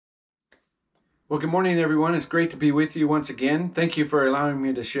Well, good morning, everyone. It's great to be with you once again. Thank you for allowing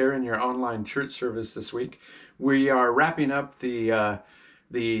me to share in your online church service this week. We are wrapping up the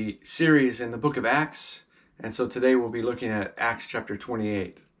series in the book of Acts, and so today we'll be looking at Acts chapter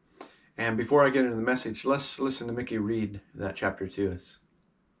 28. And before I get into the message, let's listen to Mickey read that chapter to us.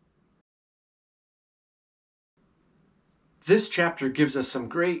 This chapter gives us some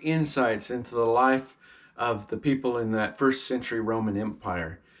great insights into the life of the people in that first century Roman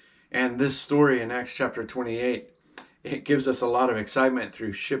Empire. And this story in Acts chapter 28, it gives us a lot of excitement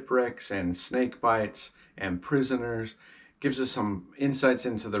through shipwrecks and snake bites and prisoners. It gives us some insights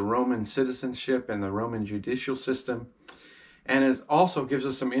into the Roman citizenship and the Roman judicial system. And it also gives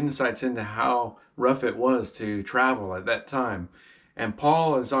us some insights into how rough it was to travel at that time. And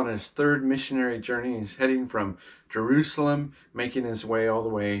Paul is on his third missionary journey. He's heading from Jerusalem, making his way all the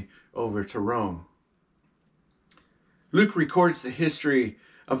way over to Rome. Luke records the history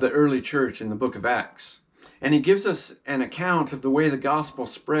of the early church in the book of Acts. And he gives us an account of the way the gospel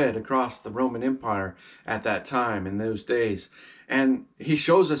spread across the Roman Empire at that time, in those days. And he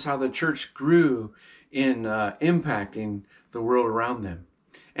shows us how the church grew in impacting the world around them.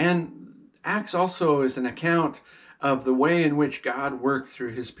 And Acts also is an account of the way in which God worked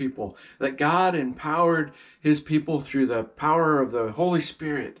through his people, that God empowered his people through the power of the Holy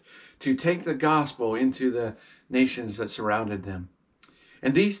Spirit to take the gospel into the nations that surrounded them.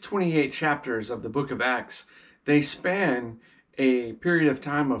 And these 28 chapters of the book of Acts, they span a period of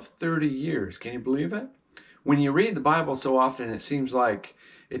time of 30 years. Can you believe it? When you read the Bible so often, it seems like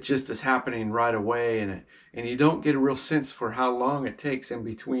it just is happening right away, and you don't get a real sense for how long it takes in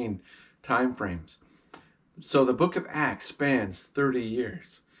between time frames. So the book of Acts spans 30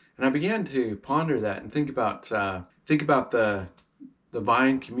 years. And I began to ponder that and think about the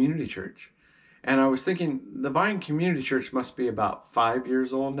Vine Community Church. And I was thinking, the Vine Community Church must be about 5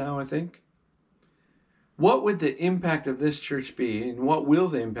 years old now, I think. What would the impact of this church be, and what will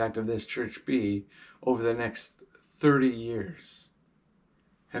the impact of this church be over the next 30 years?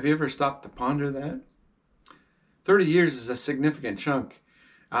 Have you ever stopped to ponder that? 30 years is a significant chunk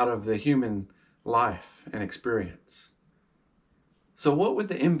out of the human life and experience. So what would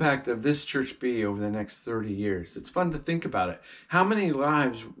the impact of this church be over the next 30 years? It's fun to think about it. How many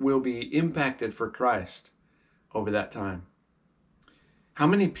lives will be impacted for Christ over that time? How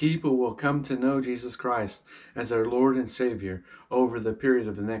many people will come to know Jesus Christ as their Lord and Savior over the period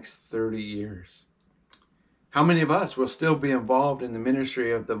of the next 30 years? How many of us will still be involved in the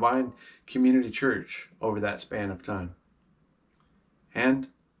ministry of the Vine Community Church over that span of time? And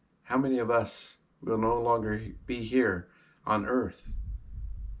how many of us will no longer be here on earth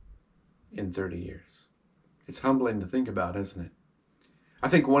in 30 years? It's humbling to think about, isn't it? I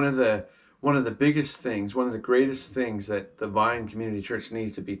think one of the biggest things, one of the greatest things that the Vine Community Church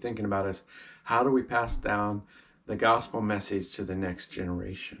needs to be thinking about is, how do we pass down the gospel message to the next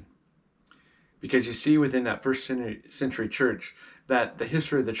generation? Because you see within that first century church that the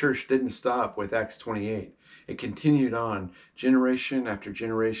history of the church didn't stop with Acts 28. It continued on generation after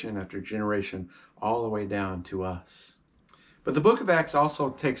generation after generation, all the way down to us. But the book of Acts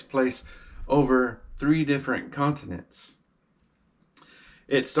also takes place over 3 different continents.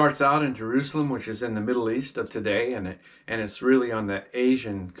 It starts out in Jerusalem, which is in the Middle East of today, and it's really on the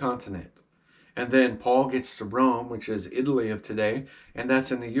Asian continent. And then Paul gets to Rome, which is Italy of today, and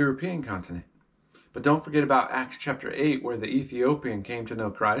that's in the European continent. But don't forget about Acts chapter 8, where the Ethiopian came to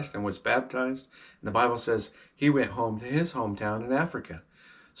know Christ and was baptized. And the Bible says he went home to his hometown in Africa.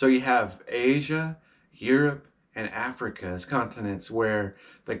 So you have Asia, Europe, and Africa as continents where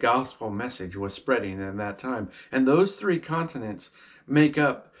the gospel message was spreading at that time. And those 3 continents make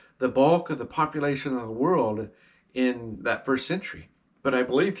up the bulk of the population of the world in that first century. But I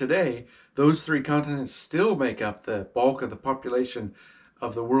believe today, those 3 continents still make up the bulk of the population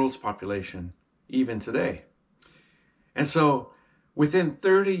of the world's population, even today. And so within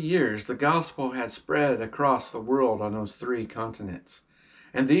 30 years, the gospel had spread across the world on those 3 continents.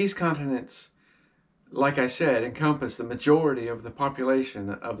 And these continents, like I said, encompass the majority of the population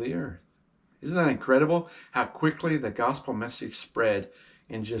of the earth. Isn't that incredible how quickly the gospel message spread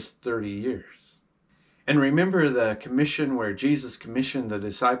in just 30 years? And remember the commission where Jesus commissioned the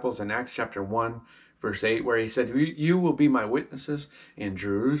disciples in Acts chapter 1, verse 8, where he said, "You will be my witnesses in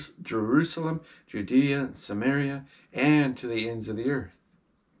Jerusalem, Judea, Samaria, and to the ends of the earth."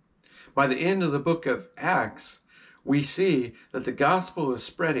 By the end of the book of Acts, we see that the gospel is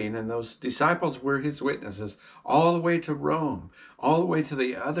spreading, and those disciples were his witnesses all the way to Rome, all the way to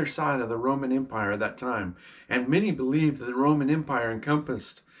the other side of the Roman Empire at that time. And many believe that the Roman Empire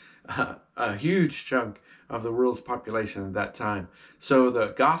encompassed a huge chunk of the world's population at that time. So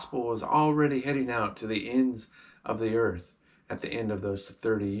the gospel was already heading out to the ends of the earth at the end of those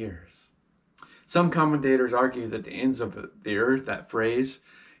 30 years. Some commentators argue that the ends of the earth, that phrase,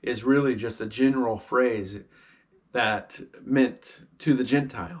 is really just a general phrase that meant to the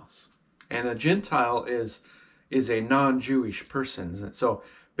Gentiles. And a Gentile is a non-Jewish person. And so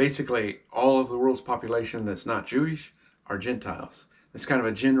basically all of the world's population that's not Jewish are Gentiles. It's kind of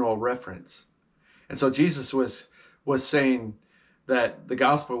a general reference. And so Jesus was saying that the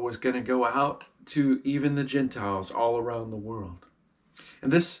gospel was going to go out to even the Gentiles all around the world. And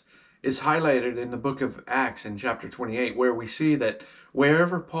this is highlighted in the book of Acts in chapter 28, where we see that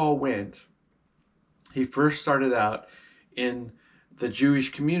wherever Paul went, he first started out in the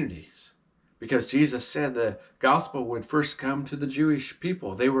Jewish communities, because Jesus said the gospel would first come to the Jewish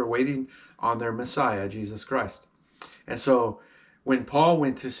people. They were waiting on their Messiah, Jesus Christ. And so when Paul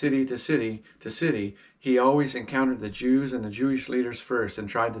went to city to city, he always encountered the Jews and the Jewish leaders first and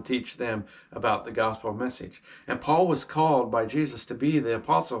tried to teach them about the gospel message. And Paul was called by Jesus to be the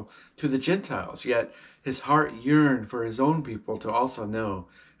apostle to the Gentiles, yet his heart yearned for his own people to also know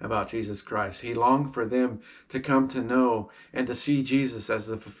about Jesus Christ. He longed for them to come to know and to see Jesus as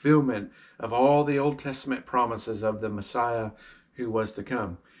the fulfillment of all the Old Testament promises of the Messiah who was to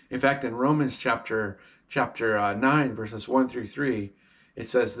come. In fact, in Romans chapter 9, verses 1 through 3, it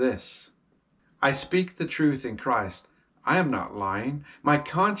says this: I speak the truth in Christ. I am not lying. My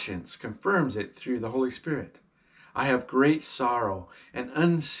conscience confirms it through the Holy Spirit. I have great sorrow and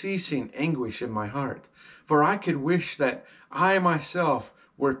unceasing anguish in my heart, for I could wish that I myself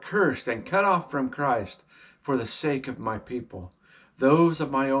were cursed and cut off from Christ for the sake of my people, those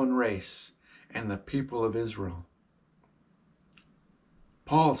of my own race and the people of Israel.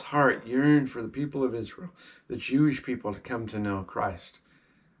 Paul's heart yearned for the people of Israel, the Jewish people, to come to know Christ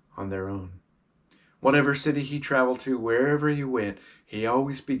on their own. Whatever city he traveled to, wherever he went, he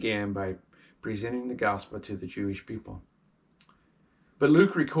always began by presenting the gospel to the Jewish people. But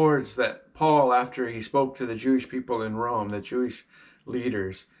Luke records that Paul, after he spoke to the Jewish people in Rome, the Jewish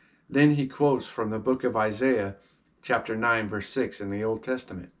leaders, then he quotes from the book of Isaiah, chapter 9, verse 6 in the Old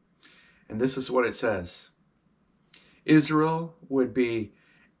Testament. And this is what it says: Israel would be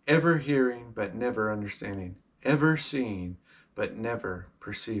ever hearing but never understanding, ever seeing but never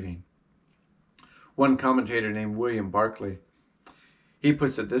perceiving. One commentator named William Barclay, he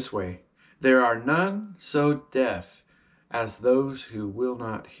puts it this way: there are none so deaf as those who will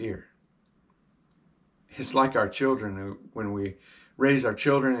not hear. It's like our children. When we raise our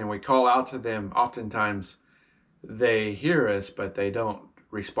children and we call out to them, oftentimes they hear us, but they don't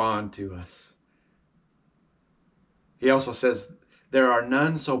respond to us. He also says, there are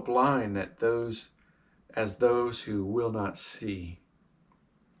none so blind as those who will not see.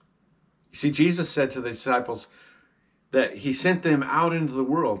 You see, Jesus said to the disciples that he sent them out into the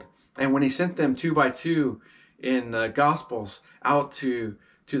world. And when he sent them 2 by 2 in the Gospels out to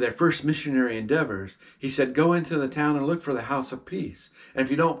their first missionary endeavors, he said, go into the town and look for the house of peace. And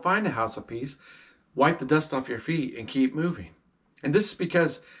if you don't find a house of peace, wipe the dust off your feet and keep moving. And this is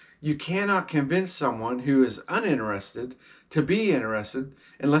because you cannot convince someone who is uninterested to be interested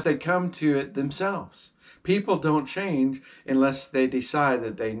unless they come to it themselves. People don't change unless they decide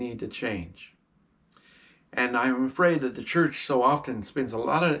that they need to change. And I'm afraid that the church so often spends a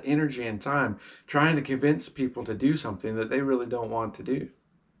lot of energy and time trying to convince people to do something that they really don't want to do.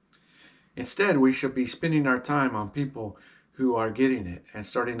 Instead, we should be spending our time on people who are getting it and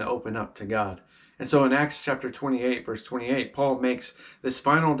starting to open up to God. And so in Acts chapter 28, verse 28, Paul makes this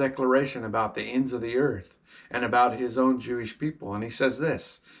final declaration about the ends of the earth and about his own Jewish people. And he says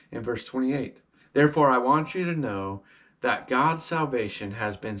this in verse 28, therefore I want you to know that God's salvation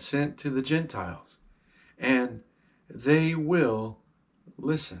has been sent to the Gentiles, and they will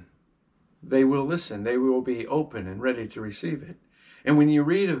listen. They will listen. They will be open and ready to receive it. And when you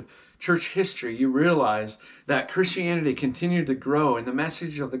read of church history, you realize that Christianity continued to grow and the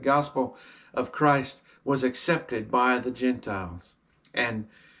message of the gospel of Christ was accepted by the Gentiles. And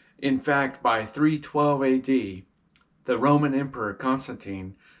in fact, by 312 AD, the Roman Emperor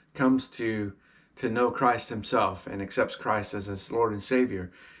Constantine comes to know Christ himself and accepts Christ as his Lord and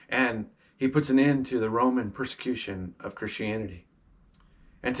Savior. And he puts an end to the Roman persecution of Christianity.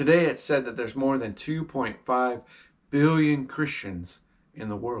 And today it's said that there's more than 2.5 billion Christians in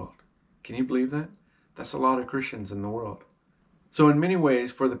the world. Can you believe that? That's a lot of Christians in the world. So in many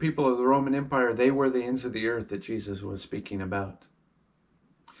ways, for the people of the Roman Empire, they were the ends of the earth that Jesus was speaking about.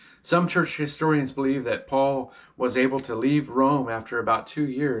 Some church historians believe that Paul was able to leave Rome after about 2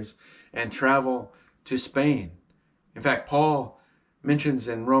 years and travel to Spain. In fact, Paul mentions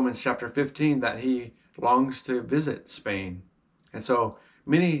in Romans chapter 15 that he longs to visit Spain. And so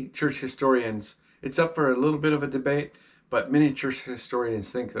many church historians, it's up for a little bit of a debate, but many church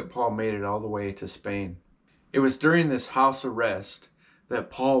historians think that Paul made it all the way to Spain. It was during this house arrest that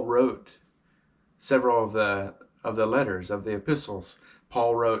Paul wrote several of the letters of the epistles.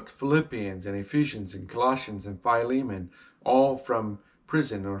 Paul wrote Philippians and Ephesians and Colossians and Philemon, all from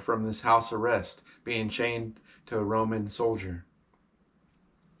prison or from this house arrest, being chained to a Roman soldier.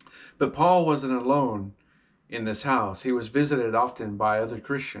 But Paul wasn't alone in this house. He was visited often by other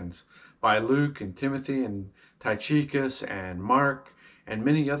Christians, by Luke and Timothy and Tychicus and Mark and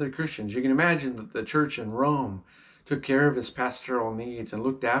many other Christians. You can imagine that the church in Rome took care of his pastoral needs and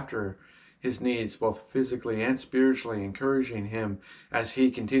looked after his needs both physically and spiritually, encouraging him as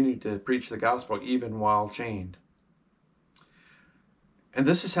he continued to preach the gospel even while chained. And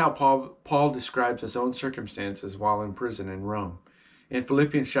this is how Paul describes his own circumstances while in prison in Rome. In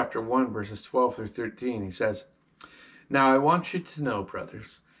Philippians chapter 1, verses 12 through 13, he says, "Now I want you to know,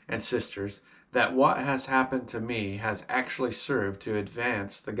 brothers and sisters, that what has happened to me has actually served to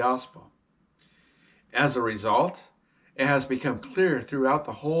advance the gospel. As a result, it has become clear throughout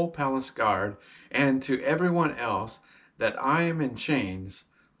the whole palace guard and to everyone else that I am in chains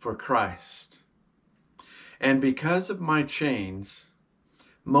for Christ. And because of my chains,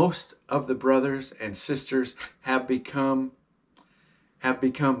 most of the brothers and sisters have become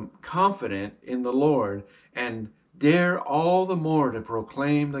confident in the Lord and dare all the more to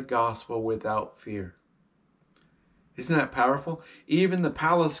proclaim the gospel without fear." Isn't that powerful? Even the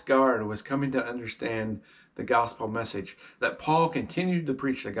palace guard was coming to understand the gospel message, that Paul continued to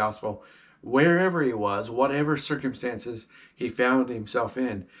preach the gospel wherever he was, whatever circumstances he found himself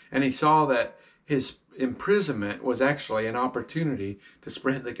in. And he saw that his imprisonment was actually an opportunity to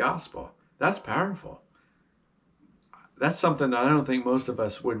spread the gospel. That's powerful. That's something that I don't think most of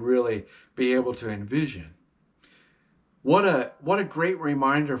us would really be able to envision. What a great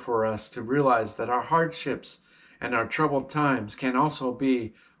reminder for us to realize that our hardships and our troubled times can also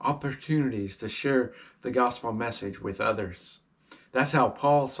be opportunities to share the gospel message with others. That's how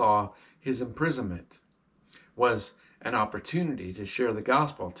Paul saw his imprisonment, was an opportunity to share the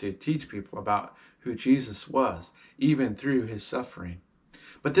gospel, to teach people about who Jesus was, even through his suffering.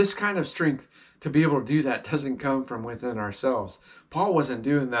 But this kind of strength to be able to do that doesn't come from within ourselves. Paul wasn't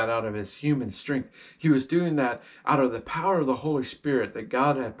doing that out of his human strength. He was doing that out of the power of the Holy Spirit that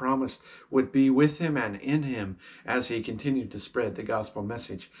God had promised would be with him and in him as he continued to spread the gospel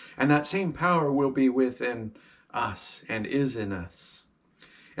message. And that same power will be within us and is in us.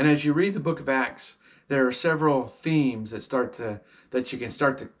 And as you read the book of Acts, there are several themes that you can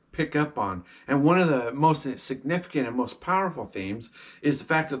start to pick up on. And one of the most significant and most powerful themes is the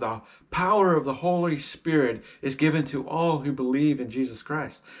fact that the power of the Holy Spirit is given to all who believe in Jesus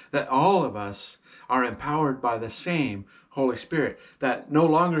Christ. That all of us are empowered by the same Holy Spirit. That no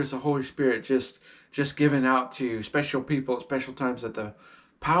longer is the Holy Spirit just given out to special people at special times, that the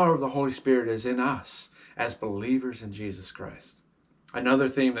power of the Holy Spirit is in us as believers in Jesus Christ. Another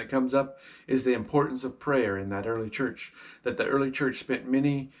theme that comes up is the importance of prayer in that early church, that the early church spent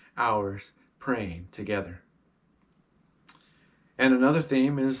many hours praying together. And another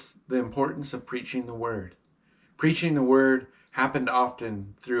theme is the importance of preaching the word. Preaching the word happened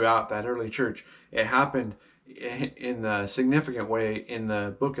often throughout that early church. It happened in a significant way in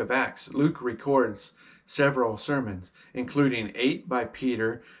the book of Acts. Luke records several sermons, including 8 by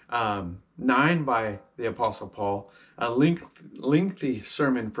Peter, 9 by the Apostle Paul, a lengthy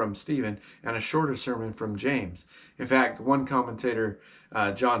sermon from Stephen, and a shorter sermon from James. In fact, one commentator,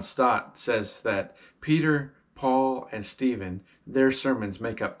 John Stott, says that Peter, Paul, and Stephen, their sermons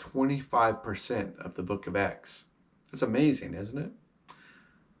make up 25% of the book of Acts. That's amazing, isn't it?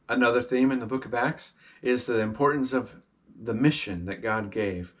 Another theme in the book of Acts is the importance of the mission that God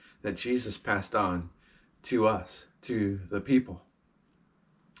gave, that Jesus passed on to us, to the people.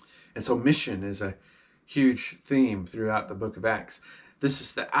 And so mission is a huge theme throughout the book of Acts. This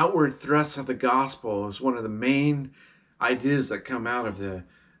is the outward thrust of the gospel, is one of the main ideas that come out of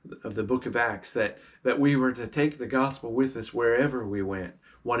the book of Acts, that we were to take the gospel with us wherever we went,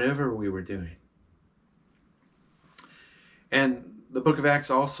 whatever we were doing. And the book of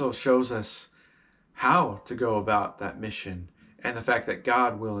Acts also shows us how to go about that mission and the fact that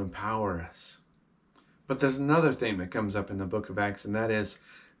God will empower us. But there's another theme that comes up in the book of Acts, and that is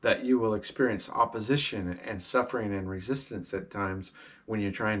that you will experience opposition and suffering and resistance at times when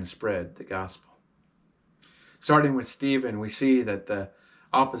you're trying to spread the gospel. Starting with Stephen, we see that the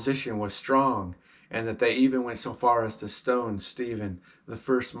opposition was strong and that they even went so far as to stone Stephen, the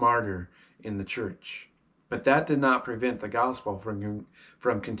first martyr in the church. But that did not prevent the gospel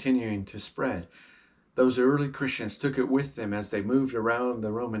from continuing to spread. those early Christians took it with them as they moved around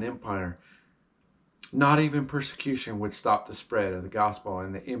the Roman Empire. Not even persecution would stop the spread of the gospel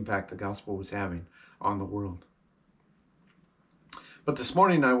and the impact the gospel was having on the world. But this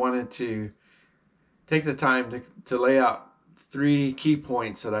morning I wanted to take the time to lay out 3 key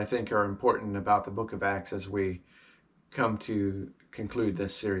points that I think are important about the book of Acts as we come to conclude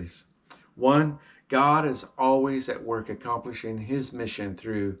this series. 1, God is always at work accomplishing his mission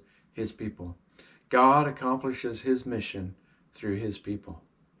through his people. God accomplishes his mission through his people.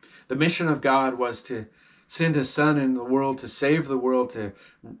 The mission of God was to send his son into the world, to save the world,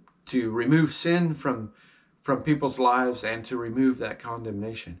 to remove sin from people's lives and to remove that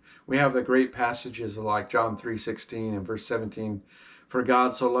condemnation. We have the great passages like John 3:16 and verse 17. For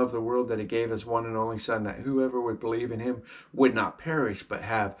God so loved the world that he gave his one and only son, that whoever would believe in him would not perish but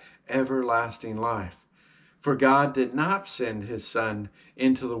have everlasting life. For God did not send his son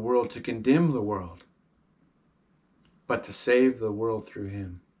into the world to condemn the world, but to save the world through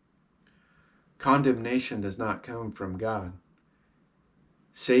him. Condemnation does not come from God.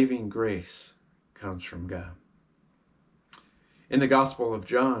 Saving grace comes from God. In the Gospel of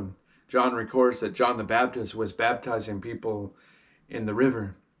John, John records that John the Baptist was baptizing people in the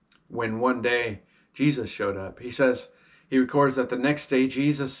river when one day Jesus showed up. He records that the next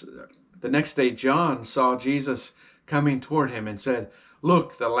day John saw Jesus coming toward him and said,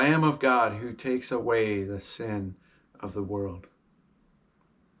 "Look, the Lamb of God who takes away the sin of the world."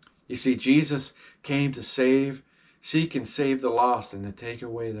 You see, Jesus came to seek and save the lost and to take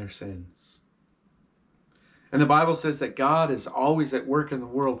away their sins. And the Bible says that God is always at work in the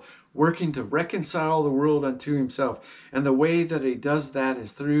world, working to reconcile the world unto himself. And the way that he does that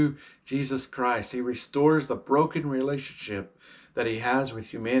is through Jesus Christ. He restores the broken relationship that he has with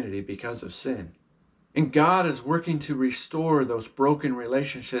humanity because of sin. And God is working to restore those broken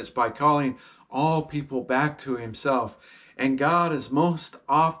relationships by calling all people back to himself. And God is most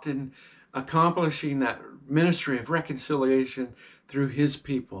often accomplishing that ministry of reconciliation through his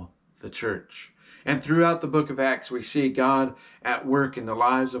people, the church. And throughout the book of Acts, we see God at work in the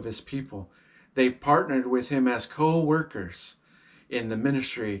lives of his people. They partnered with him as co-workers in the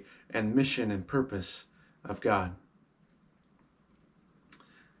ministry and mission and purpose of God.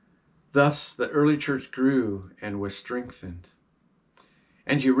 Thus, the early church grew and was strengthened.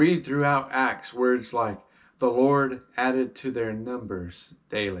 And you read throughout Acts words like, the Lord added to their numbers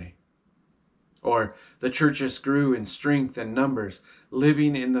daily. Or the churches grew in strength and numbers,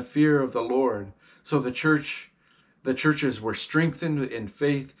 living in the fear of the Lord. So the churches were strengthened in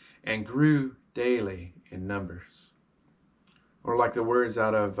faith and grew daily in numbers. Or like the words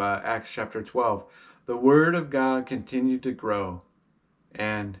out of Acts chapter 12, the word of God continued to grow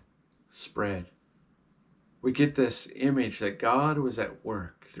and spread. We get this image that God was at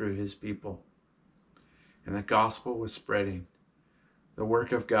work through his people. And the gospel was spreading. The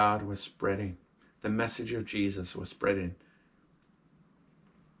work of God was spreading. The message of Jesus was spreading.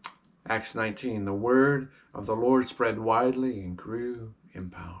 Acts 19, the word of the Lord spread widely and grew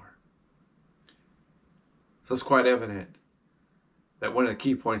in power. So it's quite evident that one of the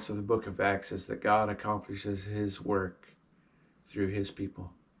key points of the book of Acts is that God accomplishes his work through his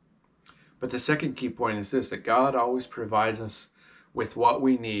people. But the second key point is this, that God always provides us with what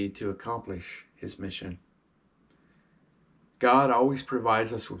we need to accomplish his mission. God always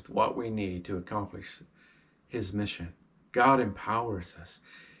provides us with what we need to accomplish his mission. God empowers us.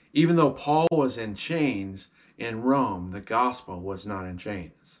 Even though Paul was in chains in Rome, the gospel was not in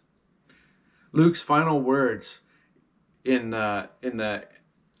chains. Luke's final words in the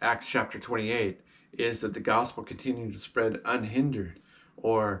Acts chapter 28 is that the gospel continued to spread unhindered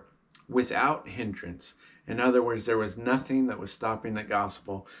or without hindrance. In other words, there was nothing that was stopping the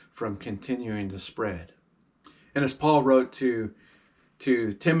gospel from continuing to spread. And as Paul wrote to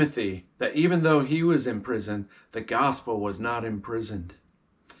Timothy, that even though he was in prison, the gospel was not imprisoned.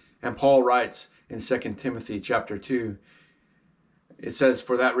 And Paul writes in 2 Timothy chapter 2, it says,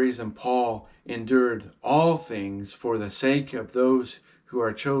 for that reason Paul endured all things for the sake of those who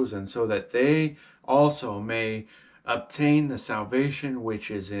are chosen, so that they also may obtain the salvation which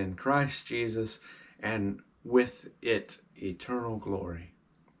is in Christ Jesus, and with it eternal glory.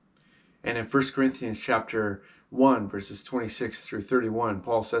 And in 1 Corinthians chapter 1, verses 26 through 31,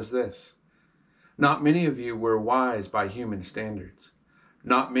 Paul says this, not many of you were wise by human standards.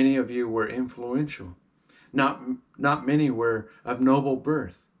 Not many of you were influential. Not many were of noble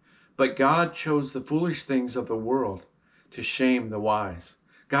birth. But God chose the foolish things of the world to shame the wise.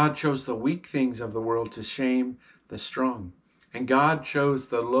 God chose the weak things of the world to shame the strong. And God chose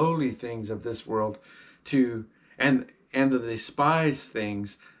the lowly things of this world and the despised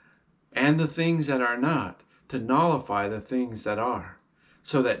things and the things that are not, to nullify the things that are,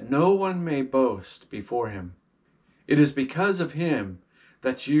 so that no one may boast before him. It is because of him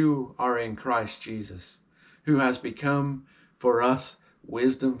that you are in Christ Jesus, who has become for us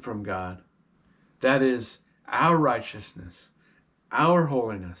wisdom from God. That is our righteousness, our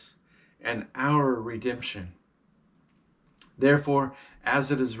holiness, and our redemption. Therefore,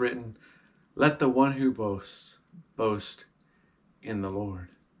 as it is written, let the one who boasts, boast in the Lord.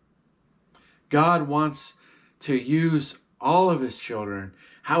 God wants to use all of his children.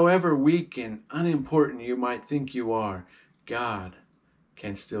 However weak and unimportant you might think you are, God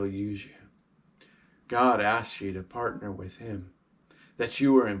can still use you. God asks you to partner with him, that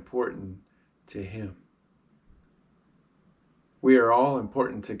you are important to him. We are all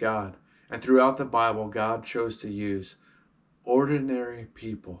important to God, and throughout the Bible, God chose to use ordinary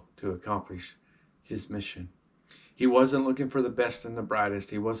people to accomplish his mission. He wasn't looking for the best and the brightest.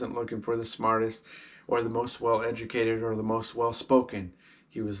 He wasn't looking for the smartest or the most well-educated or the most well-spoken.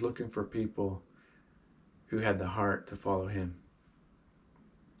 He was looking for people who had the heart to follow him.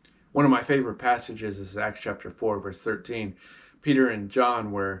 One of my favorite passages is Acts chapter 4, verse 13. Peter and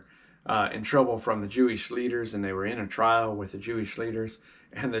John were in trouble from the Jewish leaders, and they were in a trial with the Jewish leaders.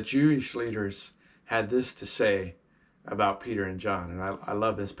 And the Jewish leaders had this to say about Peter and John. And I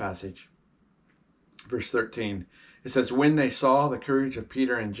love this passage. Verse 13, it says, when they saw the courage of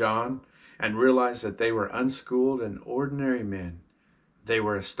Peter and John and realized that they were unschooled and ordinary men, they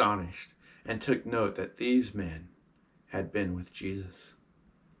were astonished and took note that these men had been with Jesus.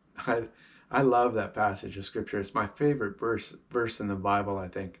 I love that passage of scripture. It's my favorite verse in the Bible, I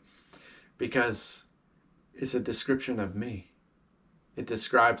think, because it's a description of me. It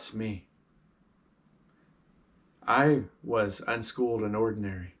describes me. I was unschooled and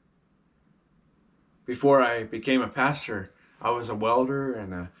ordinary. Before I became a pastor, I was a welder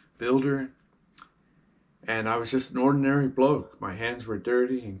and a builder, and I was just an ordinary bloke. My hands were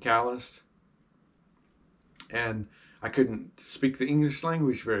dirty and calloused, and I couldn't speak the English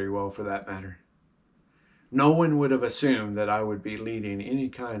language very well, for that matter. No one would have assumed that I would be leading any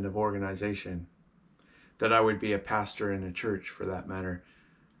kind of organization, that I would be a pastor in a church, for that matter.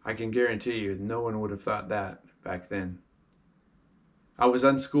 I can guarantee you no one would have thought that back then. I was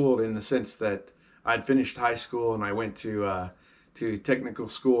unschooled in the sense that I'd finished high school and I went to technical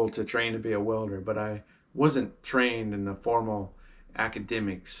school to train to be a welder, but I wasn't trained in the formal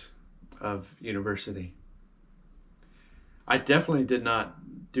academics of university. I definitely did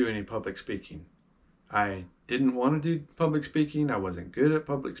not do any public speaking. I didn't want to do public speaking. I wasn't good at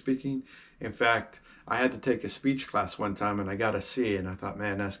public speaking. In fact, I had to take a speech class one time and I got a C, and I thought,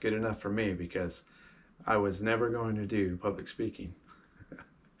 man, that's good enough for me, because I was never going to do public speaking.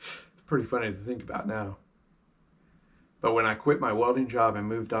 It's pretty funny to think about now. But when I quit my welding job and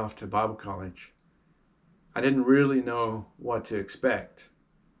moved off to Bible college, I didn't really know what to expect.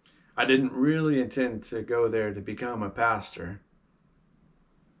 I didn't really intend to go there to become a pastor.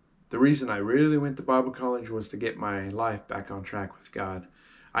 The reason I really went to Bible college was to get my life back on track with God.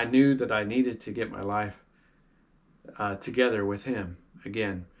 I knew that I needed to get my life together with him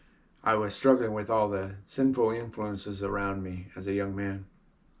again. I was struggling with all the sinful influences around me as a young man.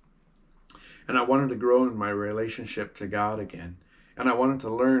 And I wanted to grow in my relationship to God again. And I wanted to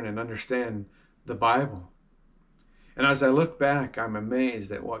learn and understand the Bible. And as I look back, I'm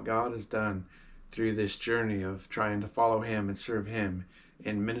amazed at what God has done through this journey of trying to follow him and serve him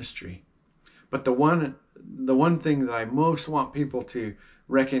in ministry. But the one thing that I most want people to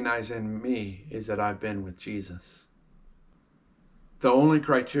recognize in me is that I've been with Jesus. The only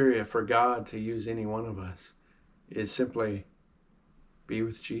criteria for God to use any one of us is simply be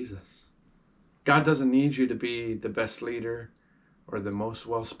with Jesus. God doesn't need you to be the best leader or the most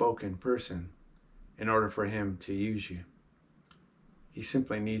well-spoken person in order for him to use you. He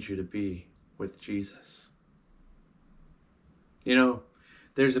simply needs you to be with Jesus. You know,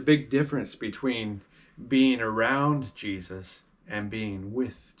 there's a big difference between being around Jesus and being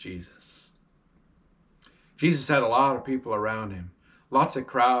with Jesus. Jesus had a lot of people around him. Lots of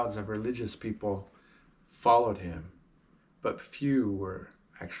crowds of religious people followed him, but few were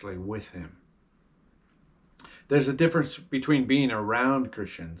actually with him. There's a difference between being around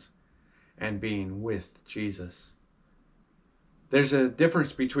Christians and being with Jesus. There's a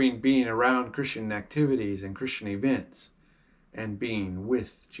difference between being around Christian activities and Christian events and being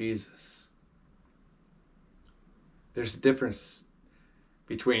with Jesus. There's a difference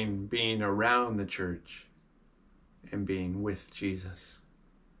between being around the church and being with Jesus.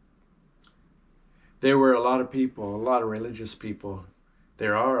 There were a lot of people, a lot of religious people.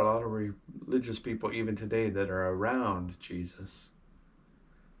 There are a lot of religious people even today that are around Jesus,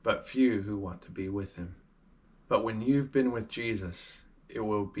 but few who want to be with him. But when you've been with Jesus, it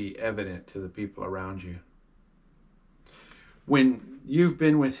will be evident to the people around you. When you've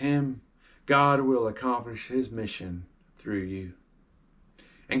been with him, God will accomplish his mission through you.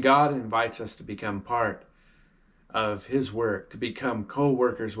 And God invites us to become part of his work, to become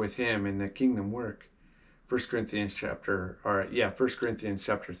co-workers with him in the kingdom work. 1 Corinthians chapter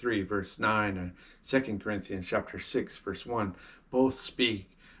 3 verse 9 and 2 Corinthians chapter 6 verse 1 both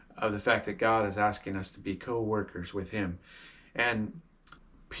speak of the fact that God is asking us to be co-workers with him. And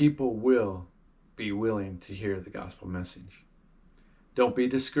people will be willing to hear the gospel message. Don't be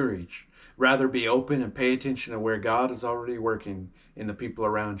discouraged. Rather be open and pay attention to where God is already working in the people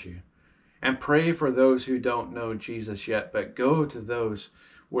around you. And pray for those who don't know Jesus yet, but go to those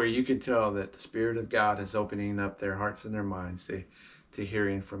where you can tell that the Spirit of God is opening up their hearts and their minds to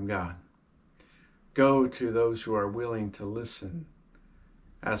hearing from God. Go to those who are willing to listen.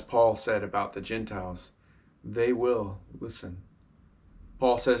 As Paul said about the Gentiles, they will listen.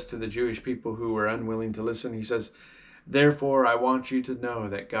 Paul says to the Jewish people who were unwilling to listen, he says, "Therefore I want you to know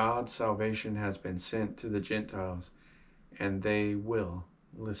that God's salvation has been sent to the Gentiles, and they will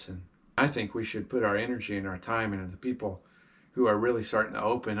listen." I think we should put our energy and our time into the people who are really starting to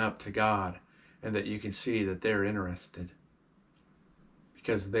open up to God, and that you can see that they're interested,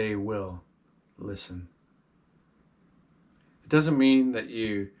 because they will listen. It doesn't mean that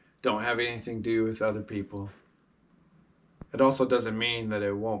you don't have anything to do with other people. It also doesn't mean that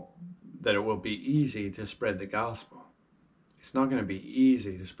it will be easy to spread the gospel. It's not going to be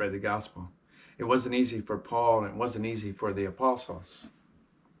easy to spread the gospel. It wasn't easy for Paul, and it wasn't easy for the apostles.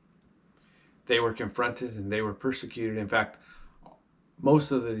 They were confronted and they were persecuted. In fact,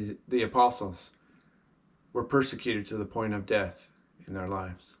 most of the apostles were persecuted to the point of death in their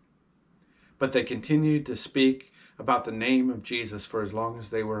lives. But they continued to speak about the name of Jesus for as long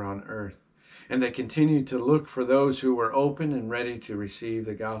as they were on earth. And they continued to look for those who were open and ready to receive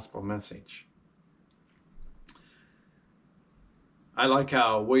the gospel message. I like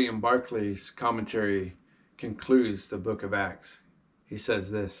how William Barclay's commentary concludes the book of Acts. He says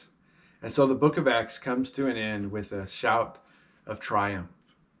this, "And so the book of Acts comes to an end with a shout of triumph.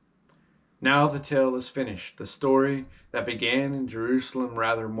 Now the tale is finished. The story that began in Jerusalem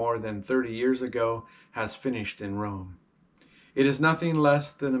rather more than 30 years ago has finished in Rome. It is nothing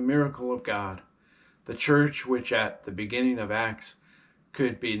less than a miracle of God. The church, which at the beginning of Acts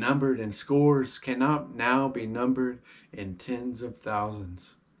could be numbered in scores, cannot now be numbered in tens of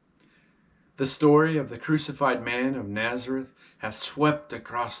thousands. The story of the crucified man of Nazareth has swept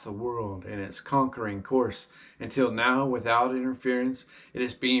across the world in its conquering course until now, without interference, it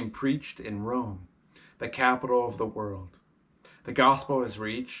is being preached in Rome, the capital of the world. The gospel has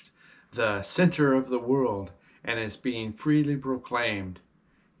reached the center of the world and is being freely proclaimed,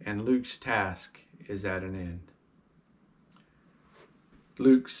 and Luke's task is at an end."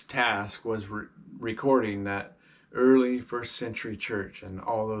 Luke's task was recording that early first century church and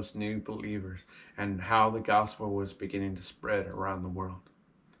all those new believers and how the gospel was beginning to spread around the world.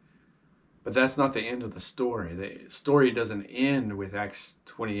 But that's not the end of the story. The story doesn't end with Acts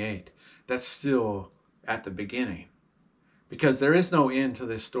 28. That's still at the beginning, because there is no end to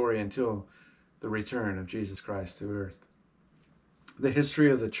this story until the return of Jesus Christ to earth. The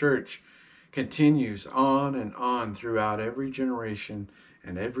history of the church continues on and on throughout every generation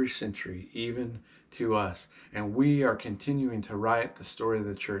and every century, even to us. And we are continuing to write the story of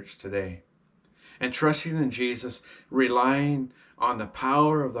the church today. And trusting in Jesus, relying on the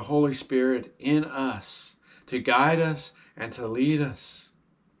power of the Holy Spirit in us to guide us and to lead us.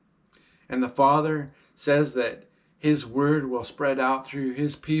 And the Father says that his word will spread out through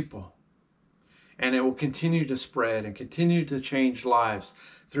his people. And it will continue to spread and continue to change lives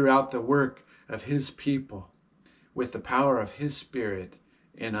throughout the work of his people with the power of his Spirit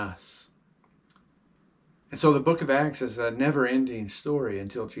in us. And so the book of Acts is a never-ending story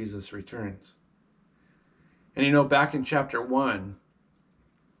until Jesus returns. And you know, back in chapter 1,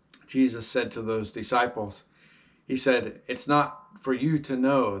 Jesus said to those disciples, he said, "It's not for you to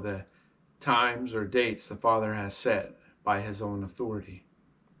know the times or dates the Father has set by his own authority."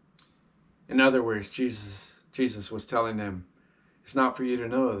 In other words, Jesus was telling them, it's not for you to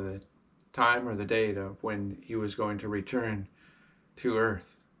know the time or the date of when he was going to return to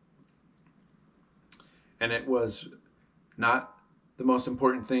earth. And it was not the most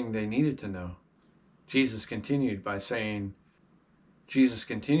important thing they needed to know. Jesus continued by saying,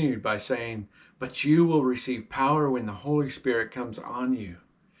 "But you will receive power when the Holy Spirit comes on you,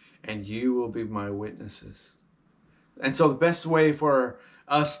 and you will be my witnesses." And so the best way for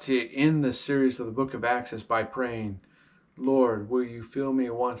us to end this series of the book of Acts is by praying, Lord, will you fill me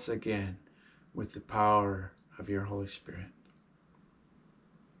once again with the power of your Holy Spirit?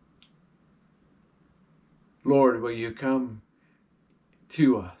 Lord, will you come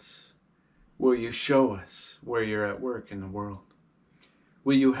to us? Will you show us where you're at work in the world?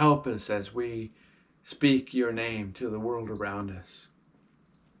 Will you help us as we speak your name to the world around us?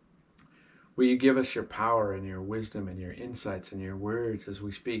 Will you give us your power and your wisdom and your insights and your words as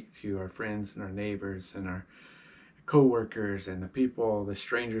we speak to our friends and our neighbors and our co-workers and the people, the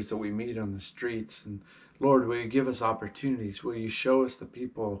strangers that we meet on the streets? And Lord, will you give us opportunities? Will you show us the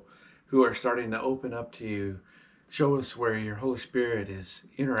people who are starting to open up to you? Show us where your Holy Spirit is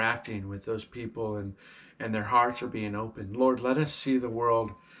interacting with those people and their hearts are being opened. Lord, let us see the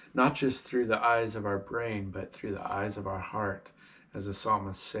world not just through the eyes of our brain, but through the eyes of our heart, as the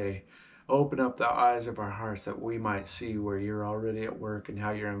psalmists say. Open up the eyes of our hearts that we might see where you're already at work and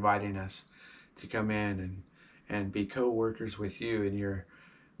how you're inviting us to come in and be co-workers with you in your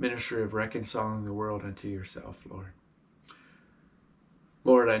ministry of reconciling the world unto yourself, Lord.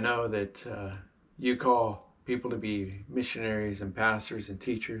 Lord, I know that you call people to be missionaries and pastors and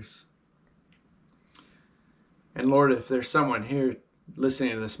teachers. And Lord, if there's someone here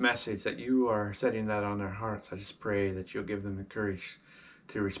listening to this message that you are setting that on their hearts, I just pray that you'll give them the courage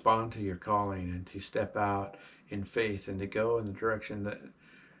to respond to your calling and to step out in faith and to go in the direction that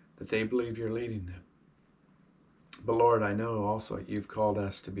they believe you're leading them. But Lord, I know also you've called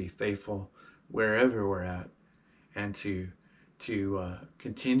us to be faithful wherever we're at and to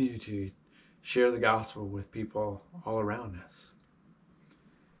continue to share the gospel with people all around us.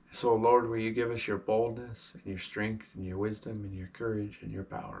 So Lord, will you give us your boldness and your strength and your wisdom and your courage and your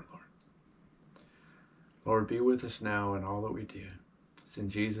power, Lord. Lord, be with us now in all that we do. It's in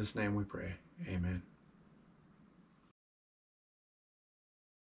Jesus' name we pray. Amen.